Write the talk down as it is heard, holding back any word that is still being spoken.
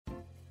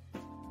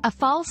A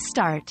false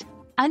start.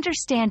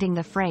 Understanding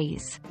the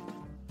phrase.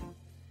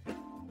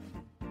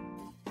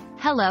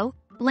 Hello,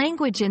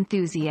 language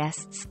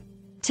enthusiasts.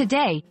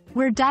 Today,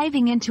 we're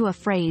diving into a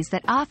phrase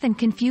that often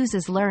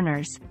confuses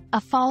learners,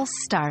 a false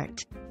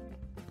start.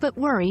 But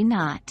worry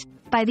not.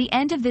 By the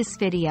end of this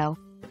video,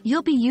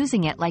 you'll be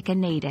using it like a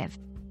native.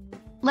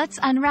 Let's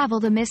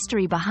unravel the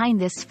mystery behind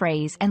this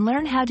phrase and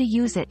learn how to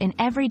use it in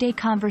everyday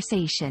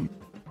conversation.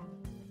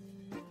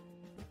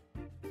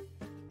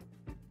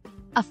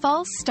 A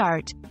false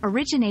start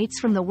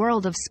originates from the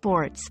world of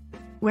sports,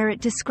 where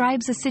it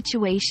describes a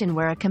situation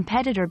where a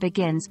competitor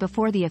begins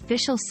before the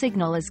official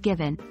signal is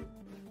given.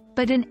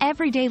 But in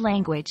everyday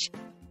language,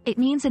 it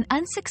means an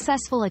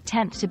unsuccessful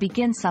attempt to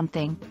begin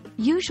something,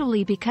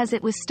 usually because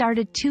it was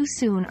started too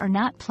soon or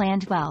not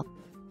planned well.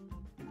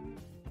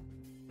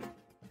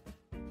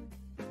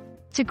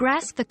 To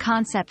grasp the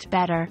concept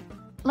better,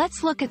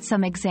 let's look at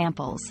some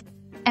examples.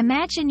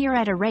 Imagine you're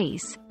at a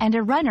race, and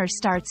a runner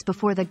starts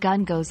before the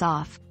gun goes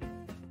off.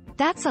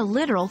 That's a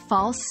literal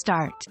false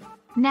start.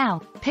 Now,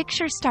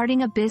 picture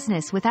starting a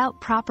business without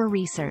proper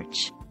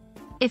research.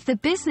 If the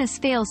business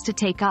fails to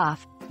take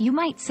off, you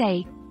might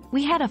say,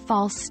 "We had a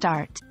false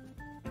start."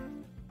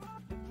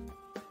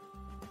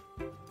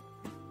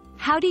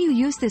 How do you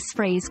use this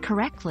phrase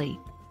correctly?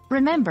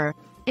 Remember,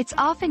 it's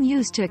often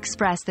used to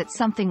express that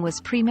something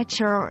was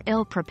premature or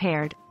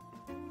ill-prepared.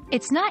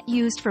 It's not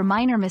used for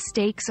minor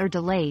mistakes or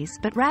delays,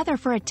 but rather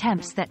for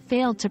attempts that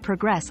failed to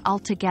progress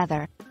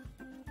altogether.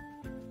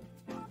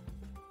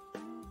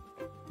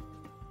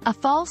 A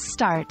false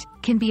start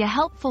can be a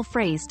helpful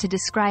phrase to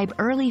describe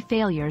early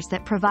failures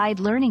that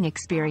provide learning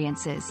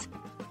experiences.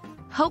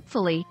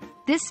 Hopefully,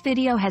 this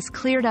video has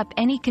cleared up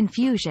any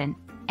confusion,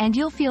 and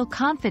you'll feel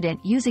confident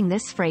using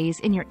this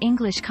phrase in your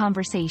English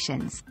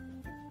conversations.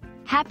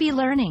 Happy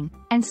learning,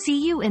 and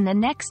see you in the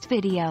next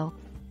video.